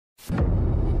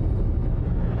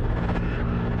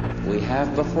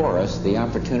have before us the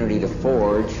opportunity to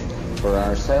forge for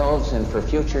ourselves and for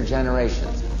future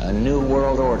generations a new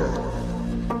world order.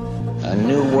 A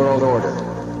new world order.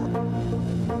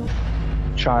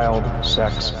 Child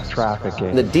sex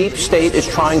trafficking. The deep state is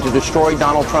trying to destroy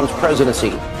Donald Trump's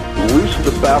presidency. Loose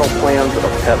the battle plans of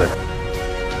heaven.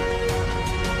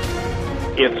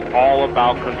 It's all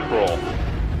about control.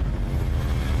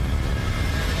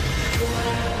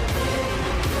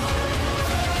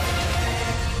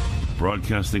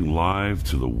 Broadcasting live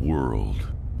to the world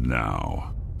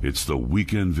now. It's the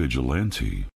Weekend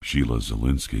Vigilante, Sheila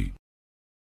Zielinski.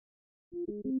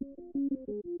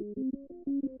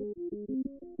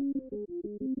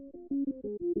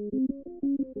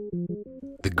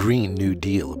 The Green New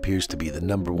Deal appears to be the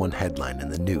 #1 headline in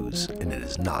the news, and it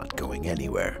is not going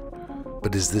anywhere.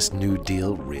 But is this New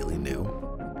Deal really new?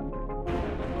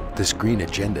 This green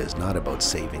agenda is not about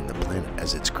saving the planet,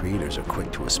 as its creators are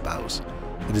quick to espouse.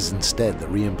 It is instead the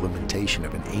re-implementation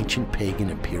of an ancient pagan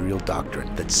imperial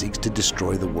doctrine that seeks to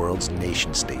destroy the world's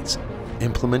nation-states,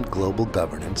 implement global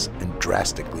governance, and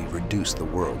drastically reduce the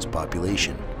world's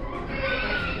population.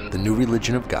 The new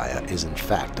religion of Gaia is in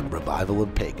fact a revival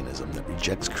of paganism that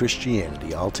rejects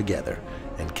Christianity altogether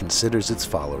and considers its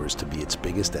followers to be its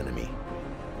biggest enemy.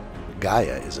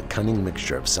 Gaia is a cunning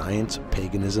mixture of science,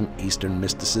 paganism, Eastern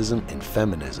mysticism, and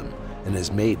feminism, and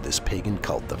has made this pagan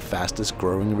cult the fastest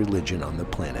growing religion on the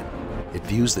planet. It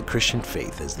views the Christian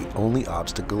faith as the only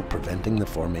obstacle preventing the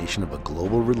formation of a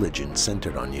global religion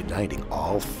centered on uniting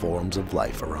all forms of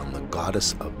life around the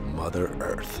goddess of Mother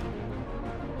Earth.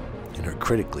 In her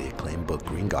critically acclaimed book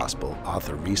Green Gospel,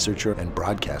 author, researcher, and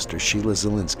broadcaster Sheila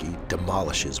Zielinski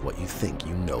demolishes what you think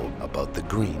you know about the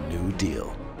Green New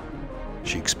Deal.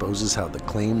 She exposes how the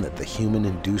claim that the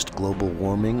human-induced global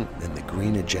warming and the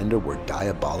green agenda were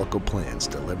diabolical plans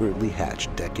deliberately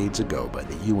hatched decades ago by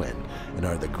the UN and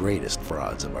are the greatest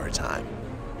frauds of our time.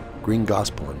 Green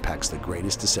Gospel unpacks the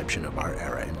greatest deception of our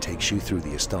era and takes you through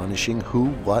the astonishing who,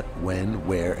 what, when,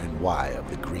 where, and why of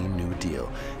the Green New Deal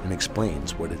and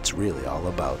explains what it's really all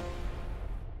about.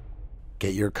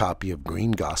 Get your copy of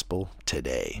Green Gospel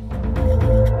today.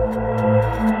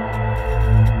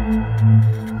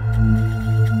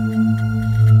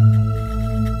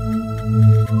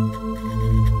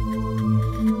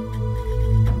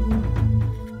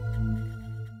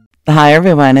 Hi,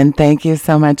 everyone, and thank you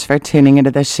so much for tuning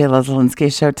into the Sheila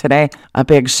Zielinski Show today. A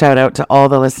big shout out to all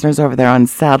the listeners over there on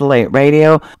satellite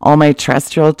radio, all my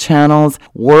terrestrial channels,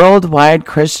 Worldwide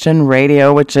Christian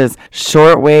Radio, which is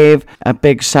shortwave. A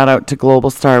big shout out to Global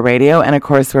Star Radio. And of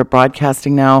course, we're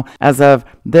broadcasting now as of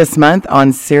this month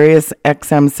on Sirius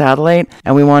XM satellite.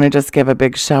 And we want to just give a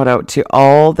big shout out to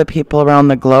all the people around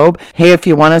the globe. Hey, if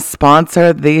you want to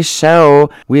sponsor the show,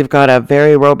 we've got a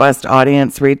very robust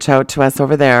audience. Reach out to us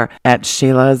over there at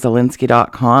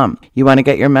SheilaZielinski.com. You want to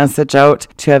get your message out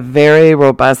to a very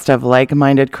robust of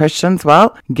like-minded Christians?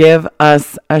 Well, give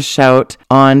us a shout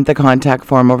on the contact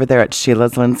form over there at Sheila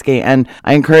Zielinski. And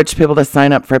I encourage people to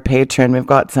sign up for Patreon. We've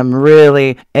got some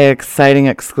really exciting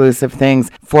exclusive things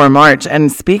for March.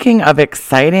 And speaking of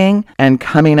exciting and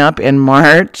coming up in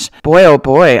March, boy, oh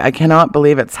boy, I cannot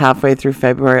believe it's halfway through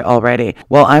February already.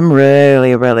 Well, I'm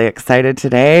really, really excited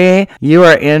today. You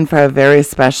are in for a very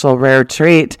special, rare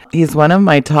treat. He's one of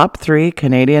my top 3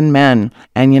 Canadian men.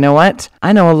 And you know what?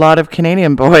 I know a lot of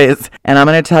Canadian boys. And I'm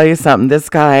going to tell you something. This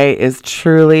guy is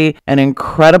truly an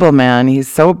incredible man. He's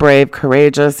so brave,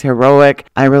 courageous, heroic.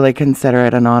 I really consider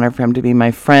it an honor for him to be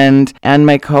my friend and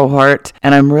my cohort.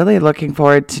 And I'm really looking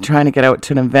forward to trying to get out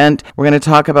to an event. We're going to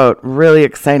talk about really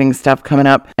exciting stuff coming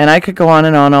up. And I could go on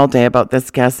and on all day about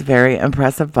this guest's very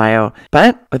impressive bio.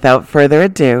 But without further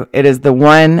ado, it is the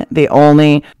one, the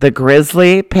only, the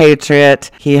Grizzly Patriot.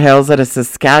 He hails out of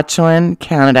Saskatchewan,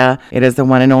 Canada. It is the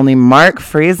one and only Mark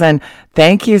Friesen.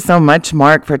 Thank you so much,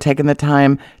 Mark, for taking the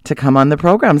time to come on the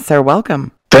program, sir.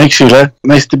 Welcome. Thanks, Sheila.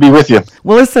 Nice to be with you.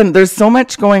 Well, listen, there's so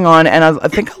much going on, and I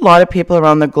think a lot of people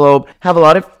around the globe have a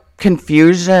lot of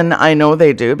confusion. I know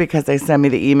they do because they send me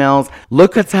the emails.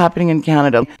 Look what's happening in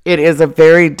Canada. It is a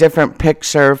very different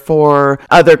picture for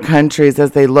other countries as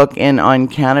they look in on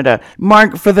Canada.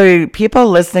 Mark, for the people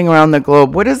listening around the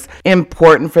globe, what is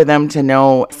important for them to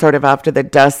know sort of after the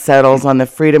dust settles on the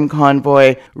Freedom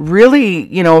Convoy? Really,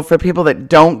 you know, for people that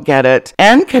don't get it,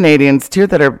 and Canadians too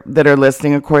that are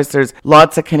listening. Of course, there's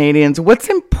lots of Canadians. What's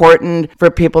important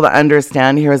for people to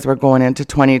understand here as we're going into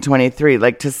 2023,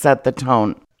 like to set the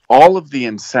tone? All of the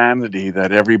insanity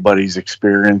that everybody's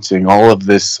experiencing, all of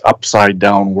this upside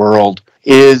down world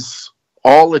is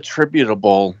all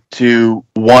attributable to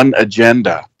one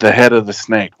agenda, the head of the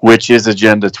snake, which is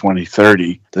Agenda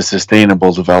 2030, the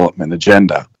Sustainable Development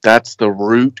Agenda. That's the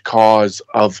root cause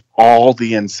of all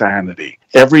the insanity.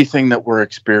 Everything that we're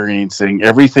experiencing,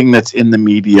 everything that's in the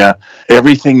media,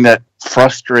 everything that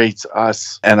frustrates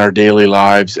us and our daily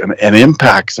lives and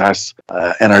impacts us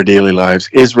and our daily lives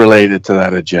is related to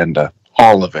that agenda.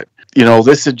 All of it. You know,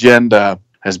 this agenda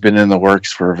has been in the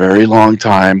works for a very long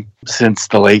time. Since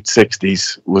the late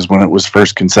 60s was when it was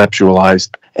first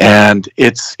conceptualized. And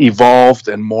it's evolved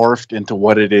and morphed into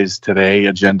what it is today,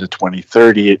 Agenda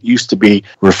 2030. It used to be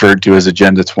referred to as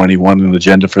Agenda 21, an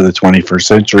agenda for the 21st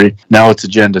century. Now it's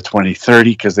Agenda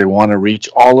 2030 because they want to reach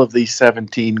all of these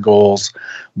 17 goals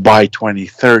by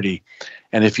 2030.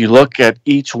 And if you look at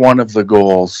each one of the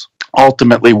goals,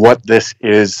 ultimately what this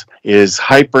is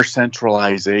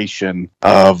hyper-centralization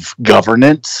of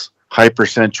governance,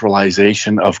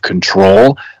 hyper-centralization of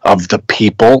control of the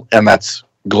people, and that's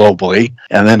globally,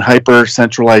 and then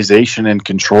hyper-centralization and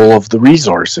control of the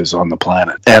resources on the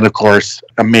planet. And of course,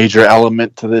 a major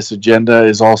element to this agenda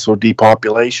is also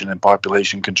depopulation and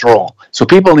population control. So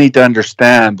people need to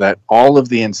understand that all of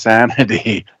the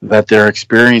insanity that they're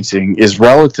experiencing is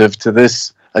relative to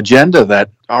this agenda that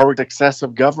our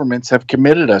excessive governments have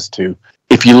committed us to.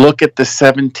 If you look at the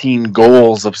 17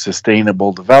 goals of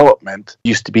sustainable development, it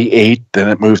used to be 8, then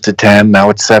it moved to 10, now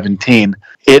it's 17.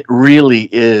 It really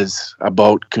is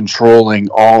about controlling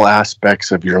all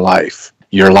aspects of your life.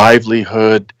 Your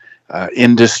livelihood,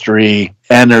 industry,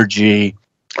 energy,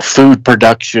 food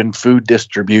production, food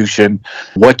distribution,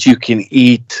 what you can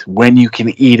eat, when you can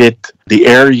eat it, the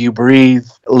air you breathe,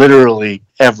 literally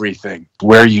everything.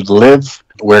 Where you live,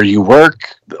 where you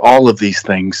work, all of these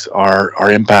things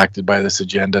are impacted by this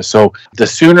agenda. So the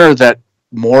sooner that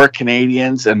more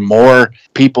Canadians and more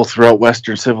people throughout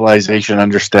Western civilization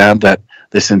understand that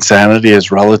this insanity is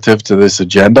relative to this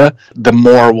agenda, the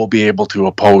more we'll be able to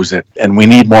oppose it. And we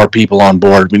need more people on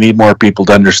board. We need more people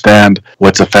to understand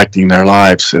what's affecting their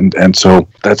lives. And so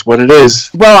that's what it is.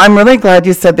 Well, I'm really glad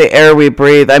you said the air we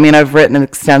breathe. I mean, I've written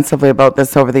extensively about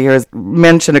this over the years,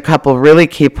 mentioned a couple really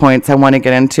key points I want to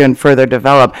get into and further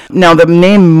develop. Now, the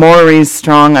name Maurice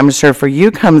Strong, I'm sure for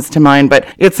you comes to mind, but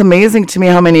it's amazing to me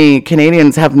how many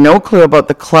Canadians have no clue about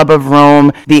the Club of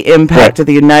Rome, the impact of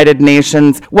the United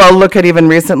Nations. Well, look at even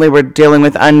recently we're dealing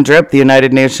with UNDRIP, the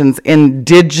United Nations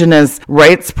Indigenous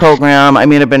Rights Program. I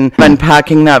mean, I've been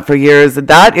unpacking that for years.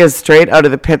 That is straight out of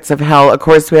the pits of hell. Of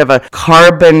course, we have a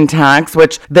carbon tax,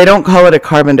 which they don't call it a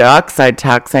carbon dioxide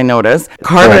tax, I notice.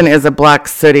 Carbon is a black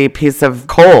sooty piece of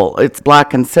coal. It's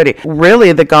black and sooty.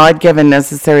 Really, the God-given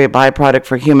necessary byproduct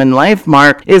for human life,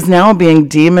 Mark, is now being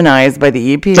demonized by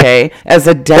the EPA as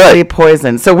a deadly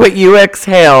poison. So what you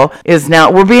exhale is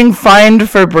now, we're being fined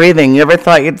for breathing. You ever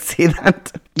thought you'd see that?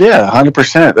 Yeah,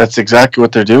 100%. That's exactly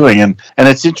what they're doing. And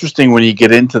it's interesting when you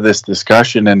get into this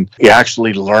discussion and you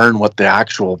actually learn what the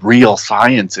actual real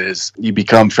science is, you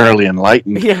become fairly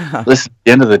enlightened. Yeah. Listen, at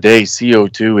the end of the day,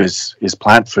 CO2 is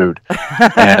plant food.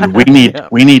 And we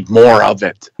need more of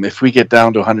it. If we get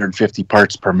down to 150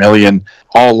 parts per million,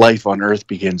 all life on Earth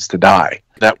begins to die.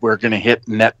 That we're going to hit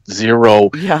net zero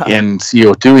in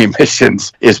CO2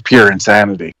 emissions is pure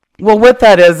insanity. Well, what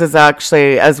that is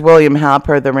actually, as William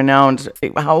Happer, the renowned,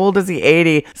 how old is he?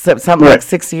 80, something like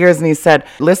 6 years. And he said,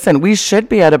 listen, we should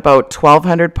be at about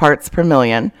 1,200 parts per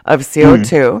million of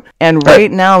CO2. And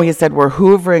right now, he said, we're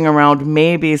hoovering around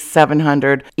maybe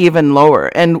 700, even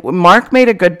lower. And Mark made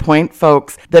a good point,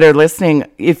 folks that are listening.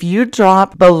 If you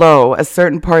drop below a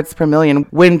certain parts per million,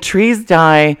 when trees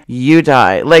die, you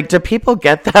die. Like, do people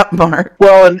get that, Mark?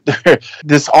 Well, and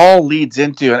this all leads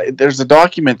into, there's a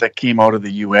document that came out of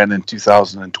the UN in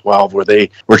 2012 where they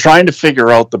were trying to figure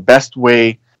out the best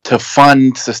way to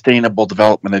fund sustainable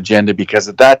development agenda, because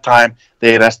at that time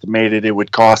they had estimated it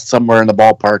would cost somewhere in the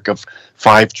ballpark of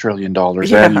 $5 trillion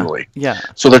annually. Yeah.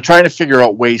 So they're trying to figure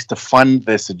out ways to fund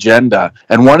this agenda.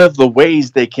 And one of the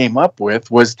ways they came up with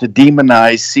was to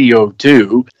demonize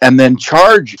CO2 and then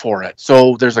charge for it.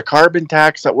 So there's a carbon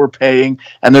tax that we're paying,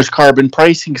 and there's carbon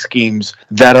pricing schemes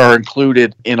that are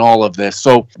included in all of this.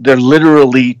 So they're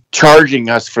literally charging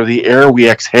us for the air we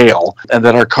exhale and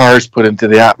that our cars put into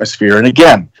the atmosphere. And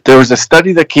again, there was a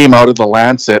study that came out of the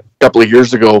Lancet a couple of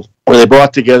years ago where they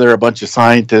brought together a bunch of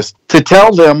scientists to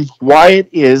tell them why it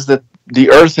is that the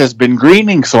Earth has been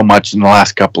greening so much in the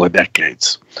last couple of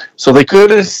decades. So they could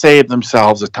have saved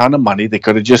themselves a ton of money. They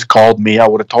could have just called me. I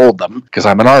would have told them, because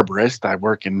I'm an arborist. I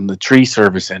work in the tree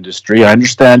service industry. I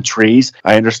understand trees.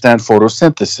 I understand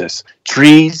photosynthesis.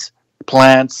 Trees,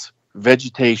 plants,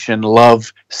 vegetation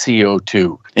love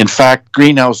CO2. In fact,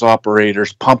 greenhouse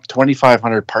operators pump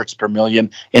 2,500 parts per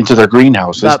million into their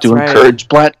greenhouses to encourage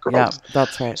plant growth. Yeah,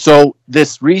 that's right. So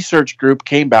this research group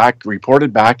came back,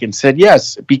 reported back, and said,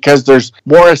 yes, because there's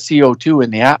more CO2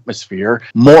 in the atmosphere,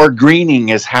 more greening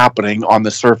is happening on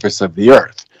the surface of the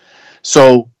Earth.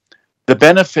 So the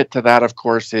benefit to that, of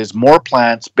course, is more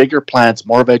plants, bigger plants,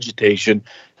 more vegetation,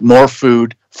 more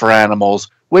food for animals,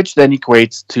 which then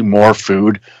equates to more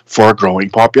food for a growing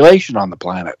population on the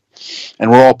planet.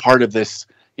 And we're all part of this,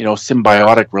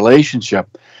 symbiotic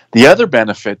relationship. The other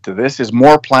benefit to this is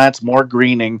more plants, more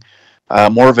greening,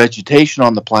 more vegetation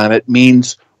on the planet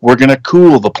means we're going to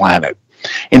cool the planet.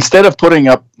 Instead of putting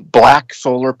up black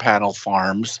solar panel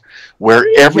farms where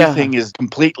everything is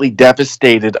completely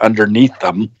devastated underneath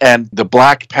them, and the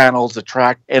black panels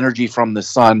attract energy from the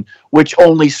sun, which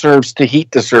only serves to heat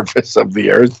the surface of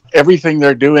the Earth, everything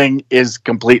they're doing is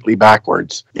completely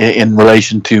backwards in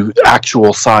relation to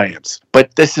actual science.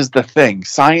 But this is the thing.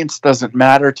 Science doesn't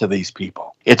matter to these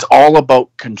people. It's all about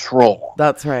control.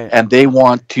 That's right. And they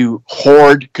want to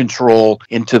hoard control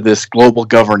into this global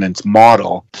governance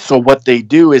model. So what they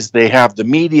do is they have the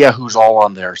media who's all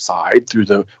on their side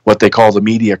through what they call the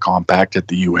media compact at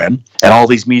the UN. And all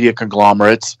these media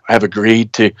conglomerates have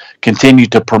agreed to continue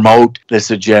to promote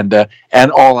this agenda and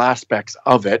all aspects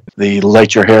of it, the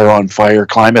light your hair on fire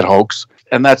climate hoax.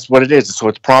 And that's what it is. So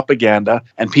it's propaganda,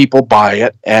 and people buy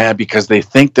it, and because they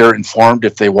think they're informed.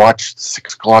 If they watch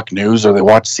 6 o'clock news or they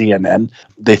watch CNN,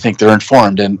 they think they're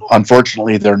informed. And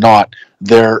unfortunately, they're not.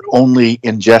 They're only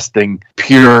ingesting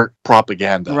pure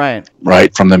propaganda,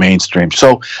 right from the mainstream.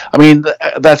 So, I mean,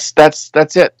 that's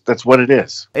it. That's what it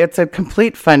is. It's a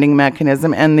complete funding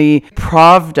mechanism, and the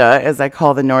Pravda, as I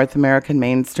call the North American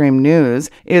mainstream news,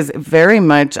 is very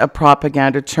much a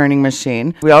propaganda churning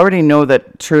machine. We already know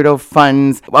that Trudeau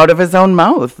funds out of his own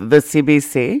mouth the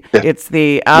CBC. Yeah. It's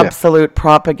the absolute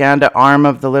propaganda arm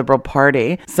of the Liberal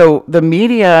Party. So the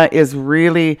media is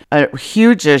really a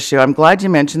huge issue. I'm glad you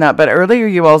mentioned that, but earlier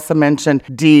you also mentioned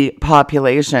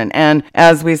depopulation. And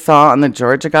as we saw on the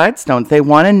Georgia Guidestones, they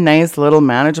want a nice little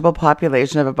manageable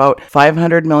population of about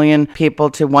 500 million people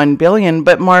to 1 billion.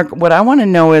 But Mark, what I want to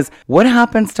know is what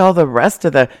happens to all the rest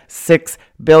of the 6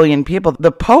 billion people?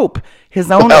 The Pope, his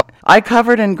own, I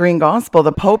covered in Green Gospel,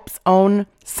 the Pope's own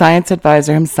science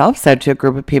advisor himself said to a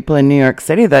group of people in New York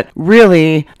City that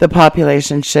really the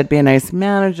population should be a nice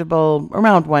manageable,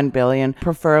 around 1 billion,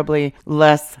 preferably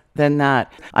less than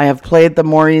that. I have played the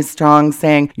Maurice Strong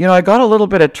saying, I got a little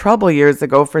bit of trouble years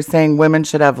ago for saying women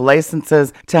should have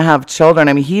licenses to have children.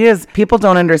 I mean, people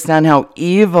don't understand how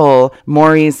evil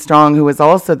Maurice Strong, who was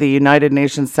also the United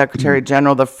Nations Secretary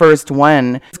General, the first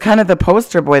one, is kind of the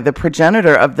poster boy, the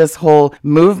progenitor of this whole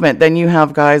movement. Then you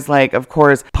have guys like, of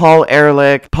course, Paul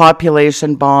Ehrlich,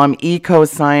 Population Bomb,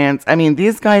 Eco-Science. I mean,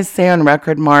 these guys say on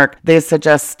record, Mark, they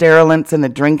suggest sterilants in the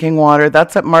drinking water.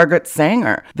 That's what Margaret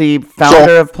Sanger, the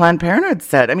founder of Planned Parenthood,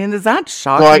 said. I mean, is that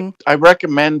shocking? Well, I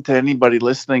recommend to anybody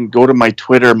listening, go to my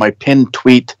Twitter. My pinned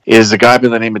tweet is a guy by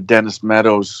the name of Dennis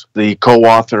Meadows, the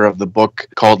co-author of the book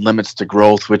called Limits to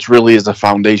Growth, which really is a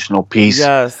foundational piece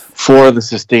for the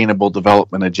Sustainable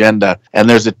Development Agenda. And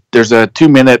there's a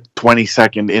 2-minute,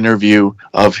 20-second interview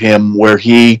of him where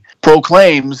he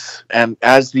proclaims, and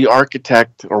as the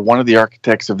architect or one of the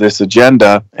architects of this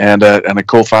agenda and a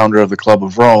co-founder of the Club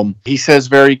of Rome, he says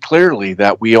very clearly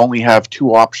that we only have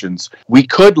two options. We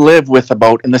could live with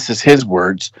about, and this is his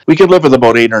words, we could live with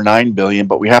about 8 or 9 billion,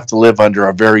 but we have to live under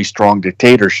a very strong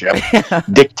dictatorship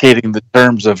dictating the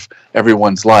terms of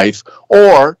everyone's life.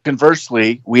 Or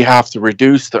conversely, we have to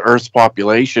reduce the Earth's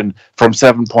population from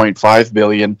 7.5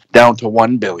 billion down to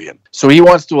 1 billion. So he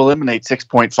wants to eliminate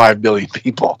 6.5 billion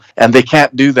people, and they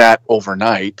can't do that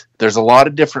overnight. There's a lot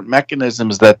of different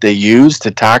mechanisms that they use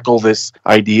to tackle this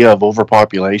idea of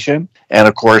overpopulation. And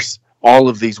of course, all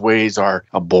of these ways are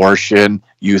abortion,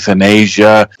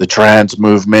 euthanasia, the trans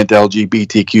movement,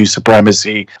 LGBTQ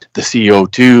supremacy, the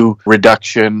CO2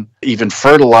 reduction, even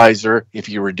fertilizer. If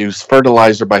you reduce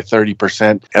fertilizer by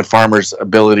 30% and farmers'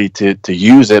 ability to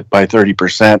use it by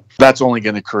 30%, that's only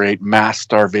going to create mass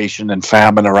starvation and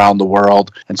famine around the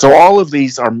world. And so all of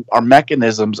these are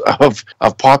mechanisms of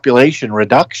population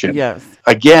reduction. Yes.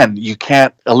 Again, you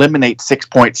can't eliminate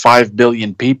 6.5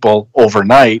 billion people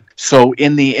overnight. So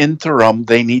in the interim,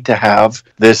 they need to have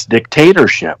this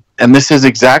dictatorship. And this is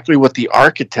exactly what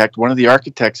one of the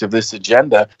architects of this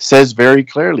agenda, says very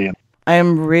clearly. I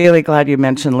am really glad you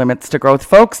mentioned limits to growth.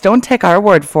 Folks, don't take our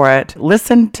word for it.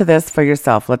 Listen to this for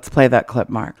yourself. Let's play that clip,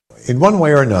 Mark. In one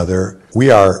way or another, we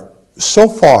are so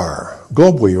far,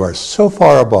 globally, we are so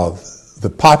far above the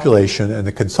population and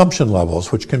the consumption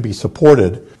levels, which can be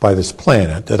supported by this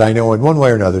planet, that I know in one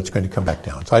way or another it's going to come back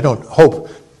down. So I don't hope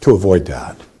to avoid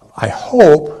that. I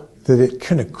hope that it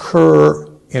can occur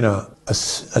in a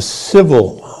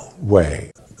civil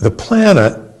way. The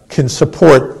planet can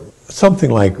support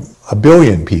something like 1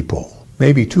 billion people,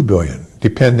 maybe 2 billion,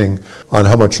 depending on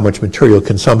how much material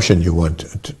consumption you want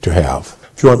to have.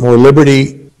 If you want more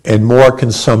liberty and more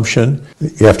consumption,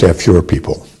 you have to have fewer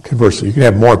people. Conversely, you can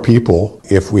have more people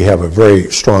if we have a very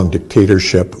strong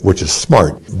dictatorship, which is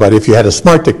smart. But if you had a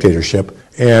smart dictatorship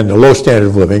and a low standard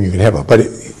of living, you can have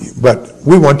but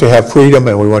we want to have freedom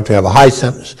and we want to have a high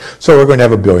sentence, so we're going to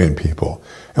have 1 billion people.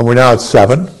 And we're now at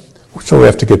 7, so we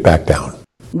have to get back down.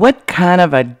 What kind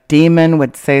of a demon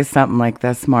would say something like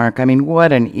this, Mark? I mean,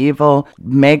 what an evil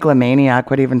megalomaniac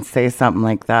would even say something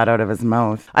like that out of his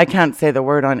mouth? I can't say the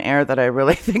word on air that I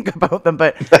really think about them,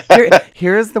 but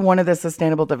here's one of the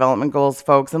Sustainable Development Goals,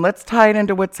 folks, and let's tie it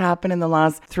into what's happened in the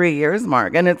last 3 years,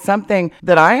 Mark. And it's something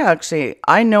that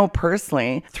I know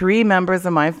personally. 3 members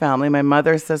of my family, my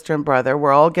mother, sister, and brother,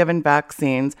 were all given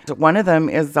vaccines. One of them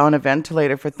is on a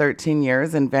ventilator for 13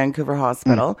 years in Vancouver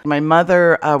Hospital. My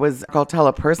mother I'll tell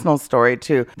a personal story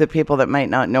to the people that might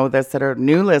not know this that are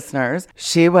new listeners.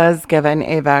 She was given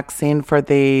a vaccine for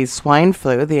the swine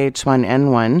flu, the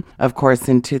H1N1, of course,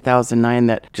 in 2009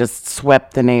 that just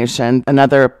swept the nation,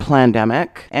 another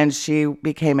pandemic, and she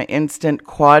became an instant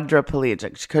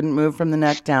quadriplegic. She couldn't move from the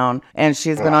neck down, and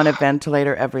she's been on a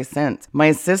ventilator ever since.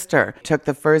 My sister took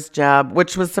the first jab,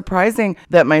 which was surprising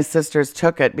that my sisters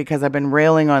took it because I've been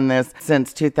railing on this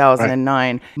since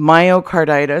 2009. Right.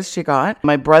 Myocarditis she got.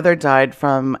 My brother died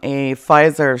from a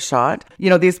Pfizer shot. You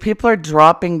know, these people are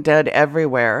dropping dead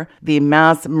everywhere. The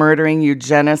mass murdering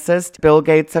eugenicist, Bill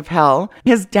Gates of hell.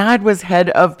 His dad was head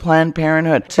of Planned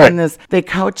Parenthood. Right. They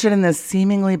couch it in this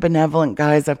seemingly benevolent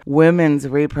guise of women's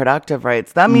reproductive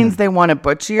rights. That means they want to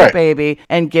butcher your baby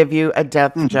and give you a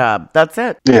death jab. That's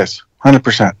it. Yes.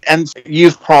 100%. And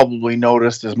you've probably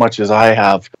noticed as much as I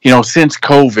have, since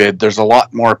COVID, there's a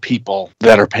lot more people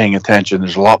that are paying attention.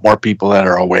 There's a lot more people that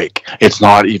are awake. It's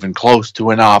not even close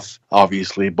to enough,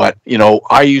 obviously. But,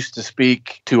 I used to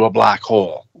speak to a black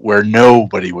hole where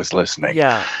nobody was listening.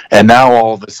 Yeah. And now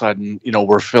all of a sudden,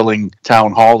 we're filling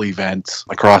town hall events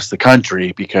across the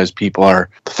country because people are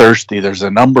thirsty. There's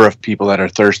a number of people that are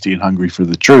thirsty and hungry for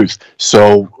the truth.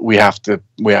 So we have to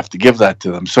give that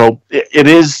to them. So it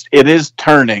is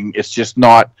turning. It's just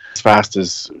not as fast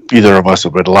as either of us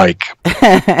would like.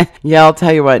 Yeah, I'll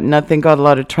tell you what, nothing got a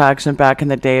lot of traction back in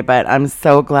the day, but I'm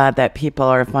so glad that people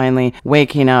are finally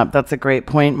waking up. That's a great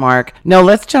point, Mark. Now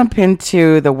let's jump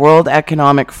into the World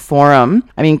Economic Forum.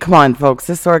 I mean, come on, folks,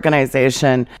 this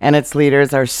organization and its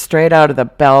leaders are straight out of the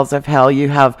bells of hell. You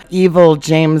have evil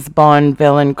James Bond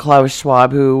villain Klaus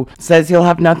Schwab, who says you'll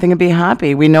have nothing to be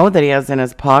happy. We know that he has in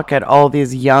his pocket all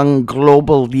these young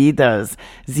global leaders,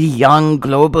 the young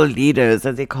global leaders,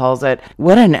 as he calls it.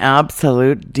 What an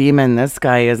absolute demon this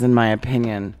guy is, in my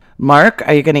opinion. Mark,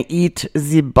 are you going to eat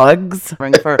the bugs?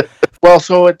 Well,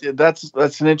 so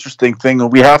that's an interesting thing.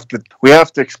 We have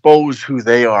to expose who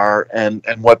they are and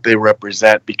what they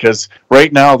represent, because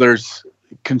right now there's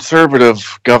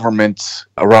conservative governments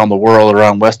around the world,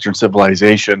 around Western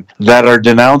civilization, that are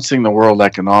denouncing the World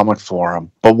Economic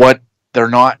Forum. But what they're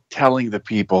not telling the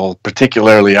people,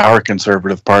 particularly our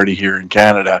Conservative Party here in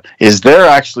Canada, is they're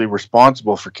actually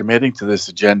responsible for committing to this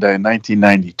agenda in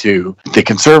 1992. The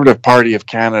Conservative Party of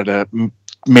Canada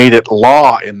made it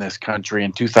law in this country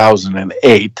in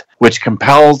 2008, which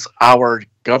compels our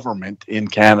government in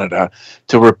Canada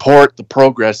to report the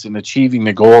progress in achieving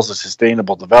the goals of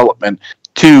sustainable development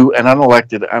to an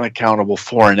unelected, unaccountable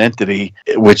foreign entity,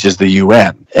 which is the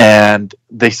UN. And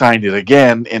they signed it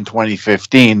again in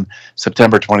 2015,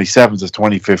 September 27th of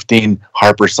 2015.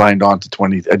 Harper signed on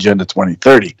to Agenda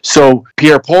 2030. So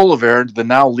Pierre Poilievre, the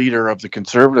now leader of the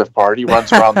Conservative Party,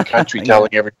 runs around the country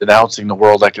denouncing the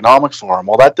World Economic Forum.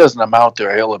 Well, that doesn't amount to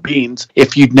a hill of beans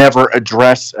if you'd never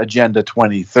address Agenda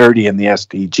 2030 and the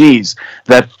SDGs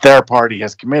that their party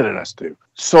has committed us to.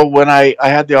 So when I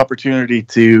had the opportunity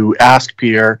to ask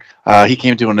Pierre, he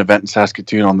came to an event in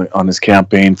Saskatoon on his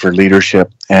campaign for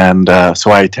leadership, and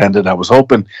so I attended. I was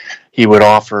hoping he would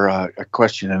offer a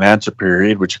question and answer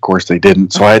period, which of course they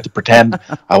didn't. So I had to pretend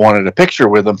I wanted a picture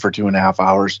with him for 2.5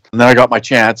 hours. And then I got my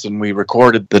chance and we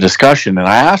recorded the discussion. And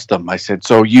I asked him, I said,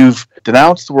 so you've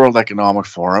denounced the World Economic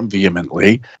Forum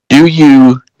vehemently. Do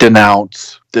you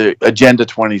denounce the Agenda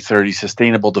 2030,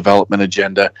 Sustainable Development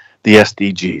Agenda, the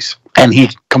SDGs. And he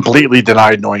completely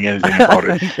denied knowing anything about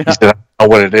it. Yeah. He said, I don't know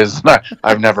what it is.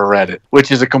 I've never read it,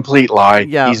 which is a complete lie.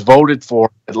 Yeah. He's voted for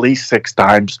at least 6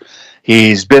 times.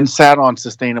 He's been sat on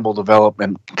sustainable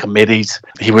development committees.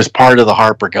 He was part of the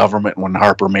Harper government when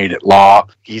Harper made it law.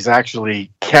 He's actually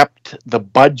kept the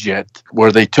budget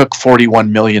where they took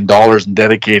 $41 million and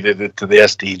dedicated it to the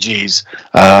SDGs.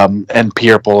 And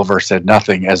Pierre Pulliver said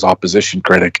nothing as opposition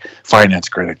critic, finance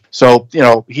critic. So,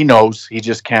 he knows, he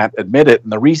just can't admit it.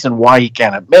 And the reason why he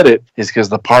can't admit it is because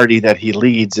the party that he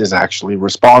leads is actually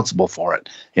responsible for it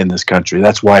in this country.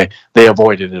 That's why they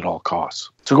avoid it at all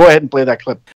costs. So go ahead and play that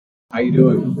clip. How you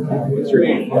doing? What's your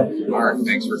name? Mark,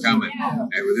 thanks for coming.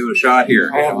 Hey, we'll do a shot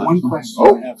here. I have one question.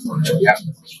 Oh, yeah.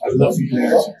 I'd love for you to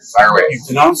answer. Fire away. You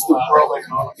denounced the World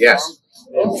Economic Yes.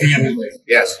 Forum vehemently.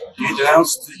 Yes. You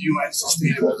denounced the UN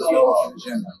Sustainable Development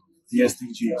Agenda, the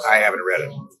SDGs. I haven't read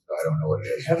it, so I don't know what it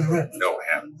is. You haven't read it? No,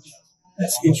 I haven't.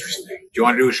 That's interesting. Do you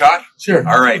want to do a shot? Sure.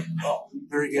 All right. Oh,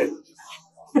 very good.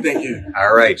 Thank you.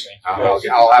 All right.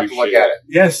 I'll have to look at it.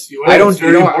 Yes, you will. I don't.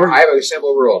 I have a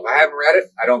simple rule. If I haven't read it,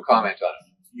 I don't comment on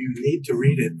it. You need to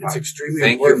read it. It's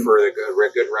extremely important. important. Thank you for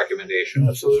the good recommendation.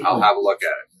 Absolutely. I'll have a look at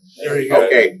it. Very good.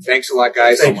 Okay. Thanks a lot,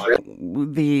 guys.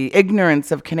 The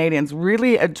ignorance of Canadians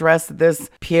really address this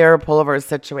Pierre Pulliver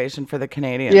situation for the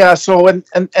Canadians. Yeah. So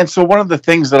and so one of the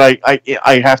things that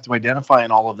I have to identify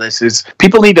in all of this is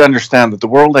people need to understand that the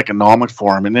World Economic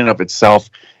Forum in and of itself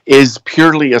is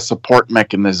purely a support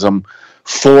mechanism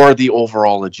for the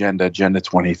overall Agenda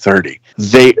 2030.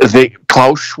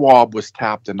 Klaus Schwab was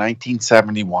tapped in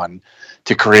 1971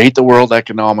 to create the World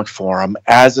Economic Forum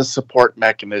as a support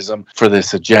mechanism for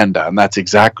this agenda. And that's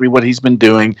exactly what he's been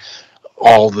doing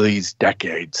all these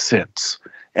decades since.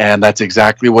 And that's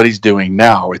exactly what he's doing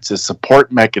now. It's a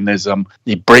support mechanism.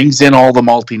 He brings in all the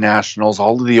multinationals,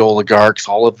 all of the oligarchs,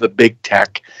 all of the big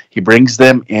tech. He brings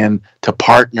them in to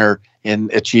partner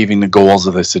in achieving the goals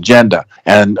of this agenda.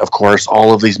 And of course,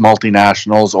 all of these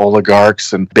multinationals,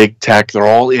 oligarchs, and big tech, they're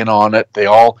all in on it. They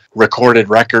all recorded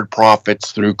record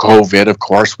profits through COVID, of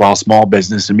course, while small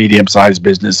business and medium-sized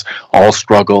business all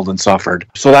struggled and suffered.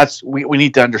 So we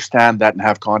need to understand that and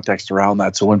have context around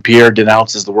that. So when Pierre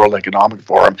denounces the World Economic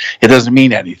Forum, it doesn't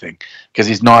mean anything because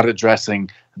he's not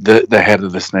addressing the head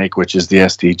of the snake, which is the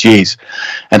SDGs.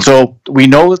 And so we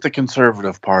know that the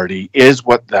Conservative Party is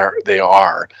what they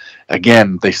are.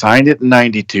 Again, they signed it in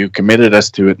 92, committed us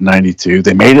to it in 92.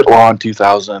 They made it law in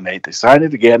 2008. They signed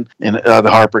it again in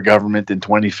the Harper government in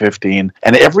 2015.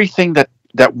 And everything that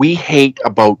we hate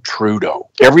about Trudeau,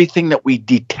 everything that we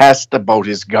detest about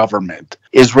his government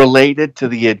is related to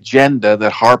the agenda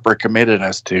that Harper committed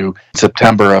us to in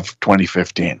September of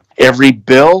 2015. Every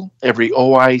bill, every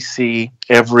OIC,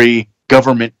 every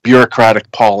government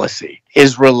bureaucratic policy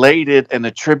is related and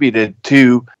attributed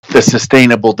to the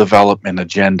Sustainable Development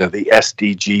Agenda, the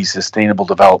SDG, Sustainable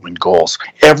Development Goals.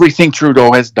 Everything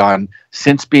Trudeau has done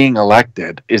since being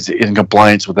elected is in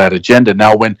compliance with that agenda.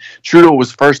 Now, when Trudeau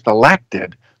was first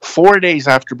elected, 4 days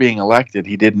after being elected,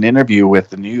 he did an interview with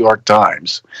the New York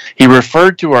Times. He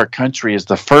referred to our country as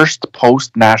the first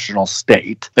post-national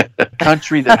state, a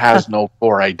country that has no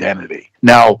core identity.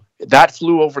 Now, that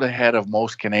flew over the head of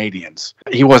most Canadians.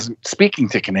 He wasn't speaking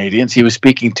to Canadians. He was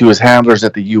speaking to his handlers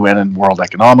at the UN and World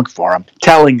Economic Forum,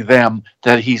 telling them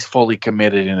that he's fully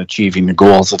committed in achieving the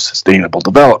goals of sustainable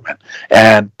development.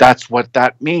 And that's what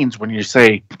that means when you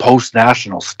say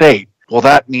post-national state. Well,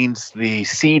 that means the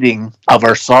ceding of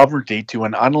our sovereignty to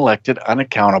an unelected,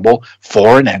 unaccountable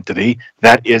foreign entity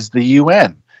that is the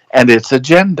UN and its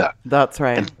agenda. That's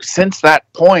right. And since that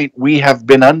point, we have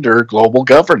been under global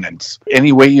governance.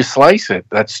 Any way you slice it,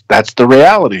 that's the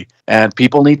reality. And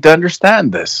people need to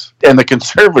understand this. And the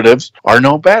Conservatives are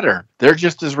no better. They're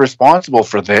just as responsible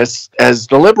for this as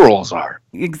the Liberals are.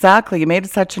 Exactly. You made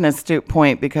such an astute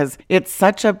point because it's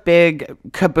such a big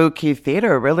kabuki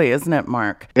theater, really, isn't it,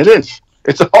 Mark? It is.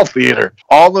 It's all theater.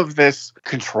 All of this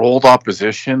controlled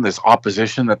opposition, this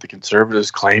opposition that the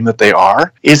Conservatives claim that they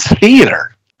are, is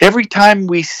theater. Every time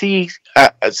we see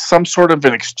some sort of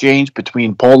an exchange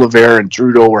between Poilievre and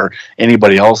Trudeau or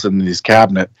anybody else in his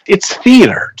cabinet, it's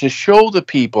theater to show the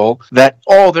people that,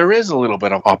 there is a little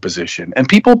bit of opposition. And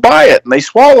people buy it and they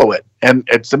swallow it. And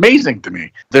it's amazing to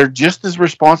me. They're just as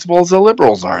responsible as the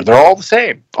Liberals are. They're all the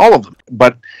same, all of them.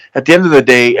 But at the end of the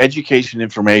day, education,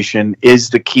 information is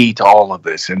the key to all of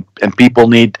this. And people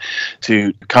need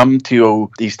to come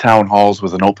to these town halls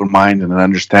with an open mind and an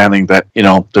understanding that,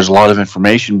 there's a lot of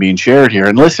information being shared here.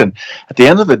 And listen, at the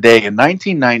end of the day, in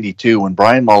 1992, when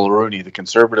Brian Mulroney, the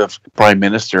Conservative Prime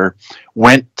Minister,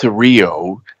 went to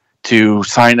Rio to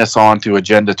sign us on to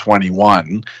Agenda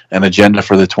 21, an agenda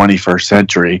for the 21st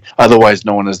century, otherwise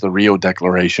known as the Rio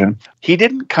Declaration. He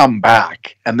didn't come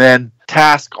back and then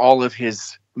task all of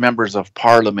his members of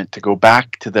parliament to go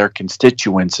back to their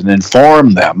constituents and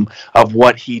inform them of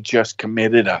what he just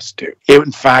committed us to.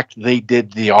 In fact, they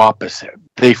did the opposite.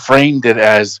 They framed it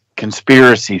as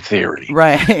conspiracy theory.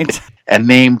 Right. And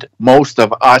named most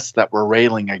of us that were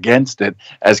railing against it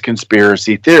as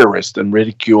conspiracy theorists and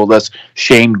ridiculed us,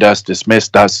 shamed us,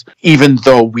 dismissed us, even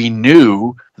though we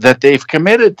knew that they've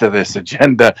committed to this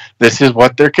agenda. This is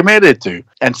what they're committed to.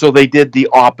 And so they did the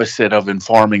opposite of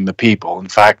informing the people. In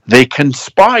fact, they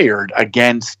conspired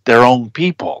against their own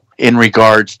people in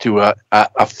regards to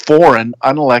a foreign,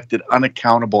 unelected,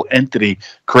 unaccountable entity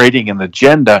creating an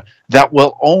agenda that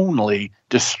will only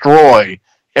destroy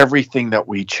everything that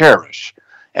we cherish.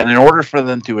 And in order for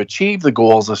them to achieve the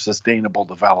goals of sustainable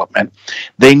development,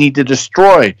 they need to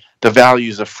destroy the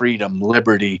values of freedom,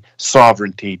 liberty,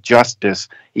 sovereignty, justice,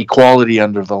 equality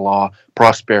under the law,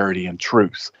 prosperity, and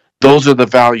truth. Those are the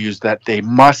values that they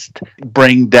must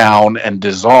bring down and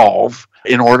dissolve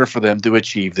in order for them to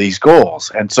achieve these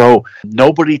goals. And so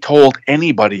nobody told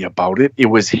anybody about it. It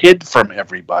was hid from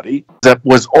everybody. That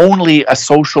was only a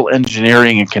social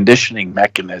engineering and conditioning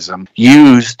mechanism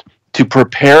used to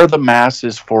prepare the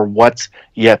masses for what's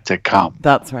yet to come.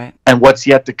 That's right. And what's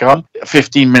yet to come?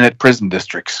 15-minute prison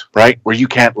districts, right? Where you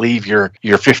can't leave your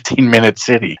 15-minute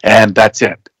city. And that's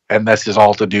it. And this is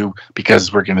all to do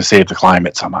because we're going to save the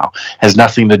climate somehow. Has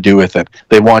nothing to do with it.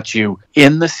 They want you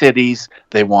in the cities.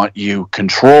 They want you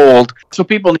controlled. So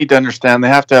people need to understand they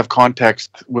have to have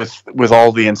context with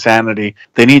all the insanity.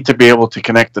 They need to be able to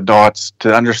connect the dots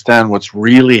to understand what's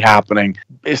really happening.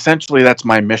 Essentially, that's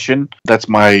my mission. That's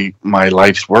my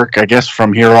life's work, I guess,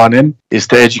 from here on in, is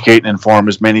to educate and inform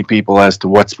as many people as to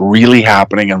what's really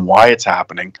happening and why it's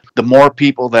happening. The more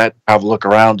people that have a look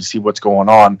around to see what's going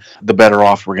on, the better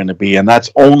off we're going to be. And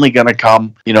that's only going to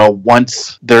come,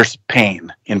 once there's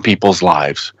pain in people's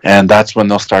lives. And that's when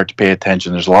they'll start to pay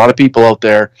attention. There's a lot of people out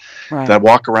there that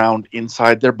walk around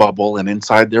inside their bubble, and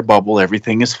inside their bubble,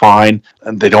 everything is fine.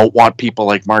 And they don't want people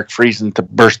like Mark Friesen to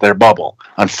burst their bubble.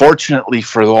 Unfortunately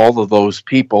for all of those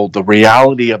people, the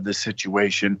reality of the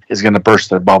situation is going to burst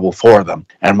their bubble for them.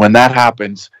 And when that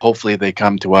happens, hopefully they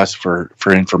come to us for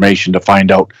information to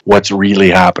find out what's really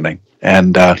happening.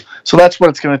 And so that's what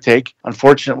it's going to take.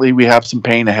 Unfortunately, we have some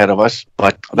pain ahead of us,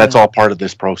 but that's all part of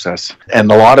this process.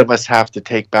 And a lot of us have to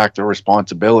take back the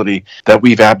responsibility that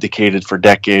we've abdicated for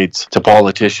decades to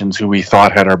politicians who we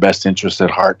thought had our best interests at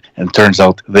heart. And it turns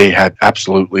out they had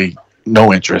absolutely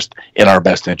no interest in our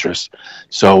best interests.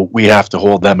 So we have to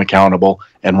hold them accountable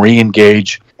and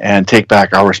re-engage and take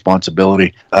back our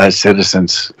responsibility as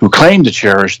citizens who claim to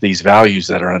cherish these values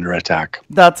that are under attack.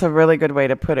 That's a really good way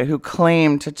to put it, who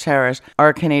claim to cherish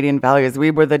our Canadian values. We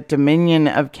were the Dominion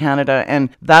of Canada, and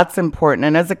that's important.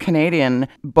 And as a Canadian,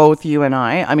 both you and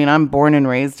I mean, I'm born and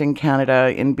raised in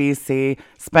Canada, in BC,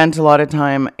 spent a lot of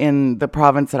time in the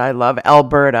province that I love,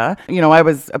 Alberta. I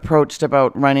was approached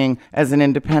about running as an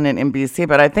independent in BC,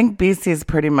 but I think BC is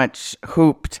pretty much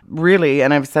hooped, really,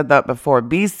 and I've said that before.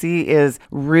 BC is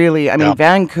really,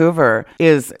 Vancouver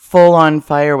is full on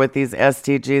fire with these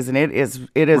SDGs, and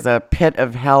it is a pit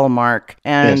of hell, Mark.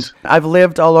 And I've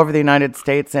lived all over the United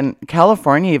States, and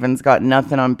California even's got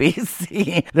nothing on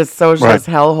BC, the socialist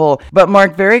hellhole. But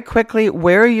Mark, very quickly,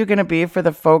 where are you going to be for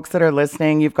the folks that are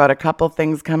listening? You've got a couple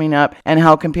things coming up, and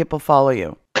how can people follow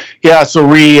you? Yeah, so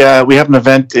we have an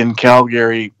event in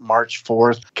Calgary, March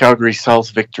 4th, Calgary South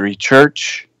Victory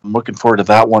Church. I'm looking forward to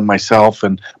that one myself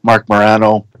and Mark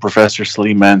Morano, Professor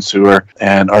Salim Mansour,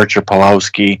 and Archer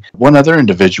Pawlowski. One other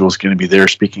individual is going to be there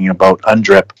speaking about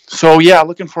UNDRIP. So yeah,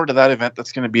 looking forward to that event.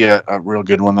 That's going to be a real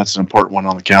good one. That's an important one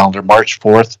on the calendar, March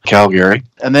 4th, Calgary.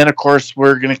 And then, of course,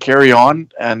 we're going to carry on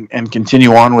and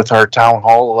continue on with our town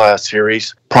hall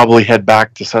series. Probably head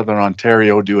back to Southern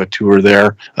Ontario, do a tour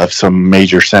there of some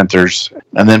major centers,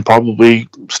 and then probably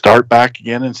start back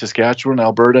again in Saskatchewan,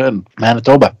 Alberta, and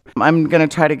Manitoba. I'm going to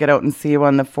try to get out and see you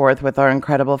on the 4th with our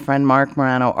incredible friend Mark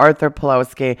Morano, Arthur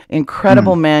Pawlowski.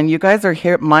 Incredible man. You guys are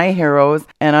my heroes,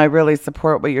 and I really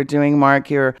support what you're doing, Mark.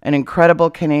 You're an incredible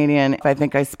Canadian. I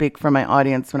think I speak for my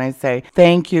audience when I say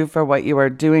thank you for what you are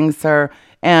doing, sir.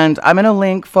 And I'm going to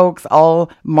link, folks,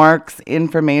 all Mark's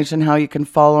information, how you can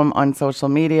follow him on social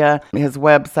media, his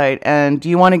website. And do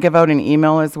you want to give out an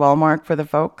email as well, Mark, for the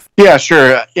folks? Yeah,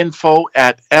 sure.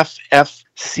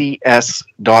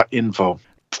 info@ffcs.info.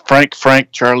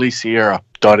 Frank Charlie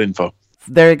Sierra.info.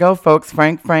 There you go, folks.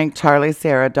 Frank Charlie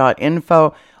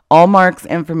Sierra.info. All Mark's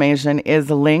information is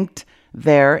linked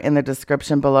there in the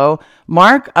description below.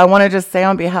 Mark, I want to just say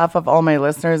on behalf of all my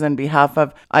listeners and behalf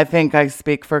of, I think I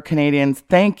speak for Canadians,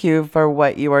 thank you for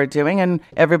what you are doing. And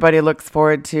everybody looks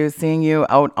forward to seeing you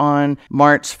out on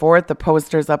March 4th. The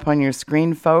poster's up on your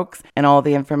screen, folks, and all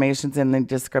the information's in the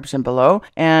description below.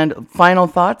 And final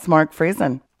thoughts, Mark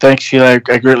Friesen. Thanks, Sheila.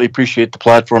 I greatly appreciate the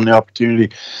platform, the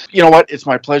opportunity. You know what? It's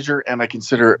my pleasure, and I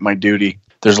consider it my duty.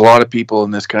 There's a lot of people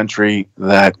in this country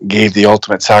that gave the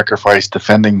ultimate sacrifice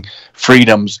defending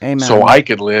freedoms. Amen. So I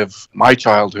could live my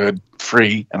childhood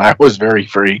free, and I was very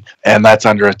free, and that's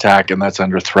under attack and that's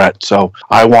under threat. So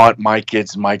I want my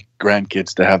kids and my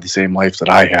grandkids to have the same life that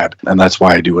I had, and that's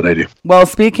why I do what I do. Well,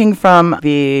 speaking from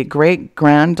the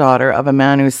great-granddaughter of a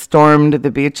man who stormed the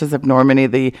beaches of Normandy,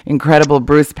 the incredible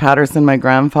Bruce Patterson, my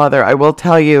grandfather, I will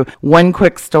tell you one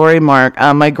quick story, Mark.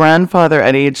 My grandfather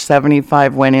at age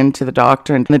 75 went into the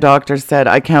doctor, and the doctor said,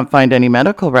 I can't find any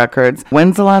medical records.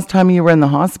 When's the last time you were in the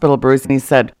hospital, Bruce? And he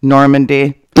said,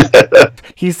 Normandy.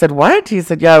 He said, what? He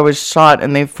said, yeah, I was shot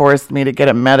and they forced me to get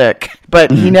a medic.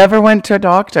 But he never went to a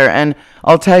doctor. And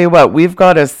I'll tell you what, we've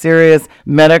got a serious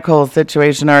medical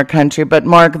situation in our country. But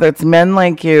Mark, it's men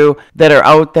like you that are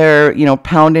out there, you know,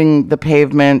 pounding the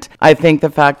pavement. I think the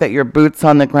fact that your boots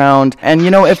on the ground. And,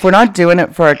 you know, if we're not doing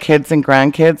it for our kids and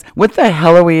grandkids, what the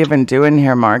hell are we even doing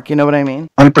here, Mark? You know what I mean?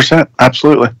 100%.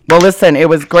 Absolutely. Well, listen, it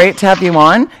was great to have you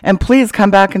on. And please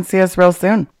come back and see us real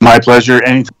soon. My pleasure.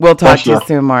 Anything. We'll talk to you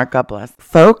soon, Mark. God bless.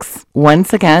 Folks,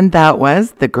 once again, that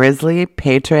was the Grizzly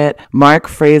Patriot, Mark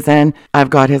Friesen. I've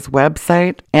got his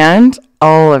website and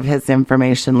all of his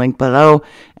information linked below.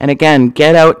 And again,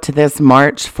 get out to this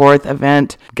March 4th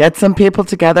event. Get some people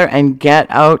together and get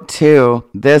out to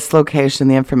this location.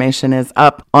 The information is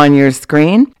up on your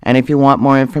screen. And if you want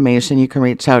more information, you can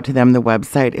reach out to them. The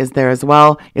website is there as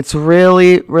well. It's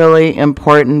really, really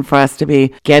important for us to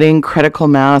be getting critical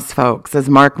mass, folks. As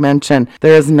Mark mentioned,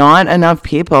 there is not enough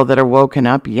people that are woken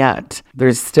up yet.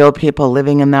 There's still people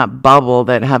living in that bubble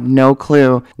that have no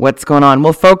clue what's going on.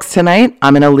 Well, folks, tonight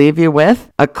I'm going to leave you with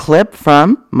a clip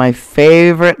from my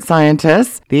favorite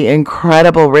scientists, the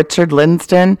incredible Richard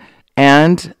Linston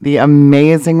and the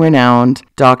amazing, renowned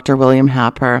Dr. William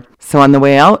Happer. So on the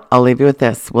way out, I'll leave you with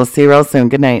this. We'll see you real soon.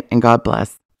 Good night and God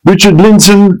bless. Richard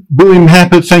Linston, William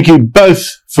Happer, thank you both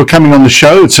for coming on the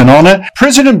show. It's an honor.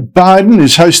 President Biden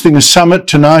is hosting a summit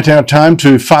tonight, our time,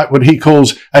 to fight what he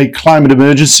calls a climate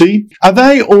emergency. Are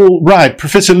they all right?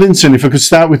 Professor Linston, if I could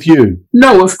start with you.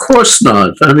 No, of course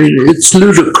not. I mean, it's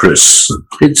ludicrous.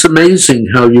 It's amazing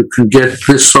how you can get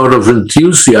this sort of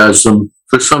enthusiasm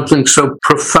for something so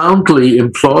profoundly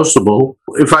implausible.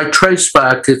 If I trace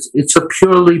back, it's a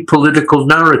purely political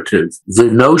narrative. The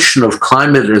notion of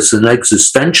climate as an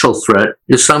existential threat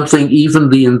is something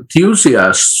even the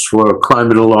enthusiasts for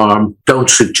climate alarm don't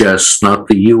suggest, not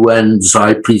the UN's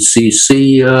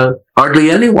IPCC,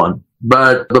 hardly anyone.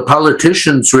 But the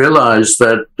politicians realize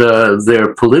that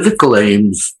their political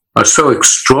aims are so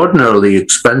extraordinarily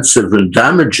expensive and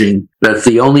damaging that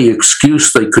the only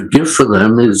excuse they could give for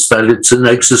them is that it's an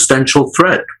existential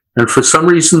threat. And for some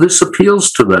reason, this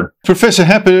appeals to them. Professor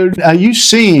Happer, are you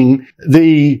seeing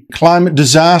the climate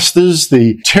disasters,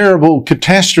 the terrible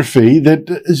catastrophe that,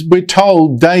 as we're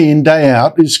told day in, day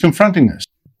out, is confronting us?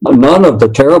 None of the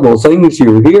terrible things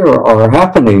you hear are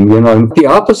happening. You know, the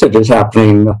opposite is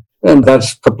happening. And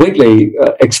that's completely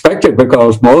expected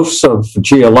because most of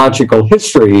geological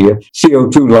history,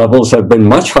 CO2 levels have been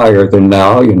much higher than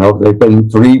now. You know, they've been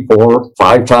 3, 4,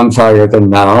 5 times higher than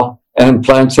now. And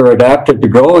plants are adapted to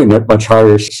growing at much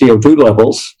higher CO2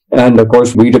 levels. And of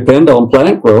course, we depend on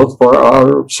plant growth for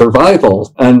our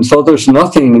survival. And so there's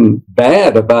nothing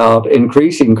bad about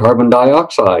increasing carbon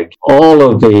dioxide. All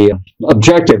of the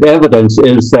objective evidence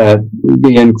is that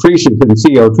the increases in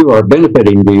CO2 are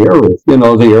benefiting the earth. You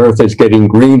know, the earth is getting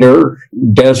greener,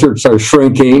 deserts are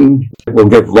shrinking, it will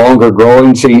give longer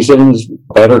growing seasons,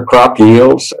 better crop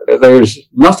yields. There's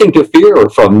nothing to fear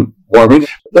from warming.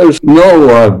 There's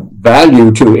no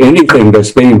value to anything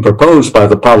that's being proposed by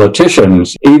the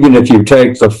politicians, even if you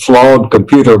take the flawed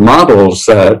computer models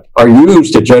that are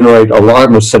used to generate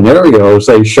alarmist scenarios.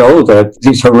 They show that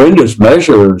these horrendous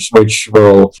measures, which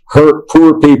will hurt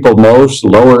poor people most,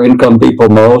 lower income people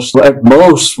most, at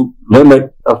most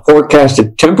limit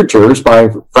forecasted temperatures by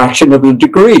a fraction of a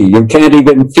degree. You can't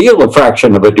even feel a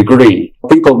fraction of a degree.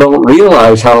 People don't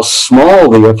realize how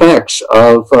small the effects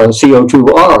of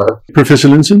CO2 are. Professor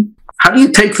Linston? How do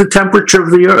you take the temperature of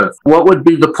the Earth? What would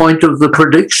be the point of the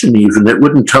prediction even? It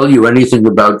wouldn't tell you anything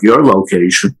about your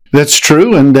location. That's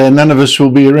true, and none of us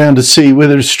will be around to see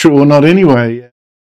whether it's true or not anyway.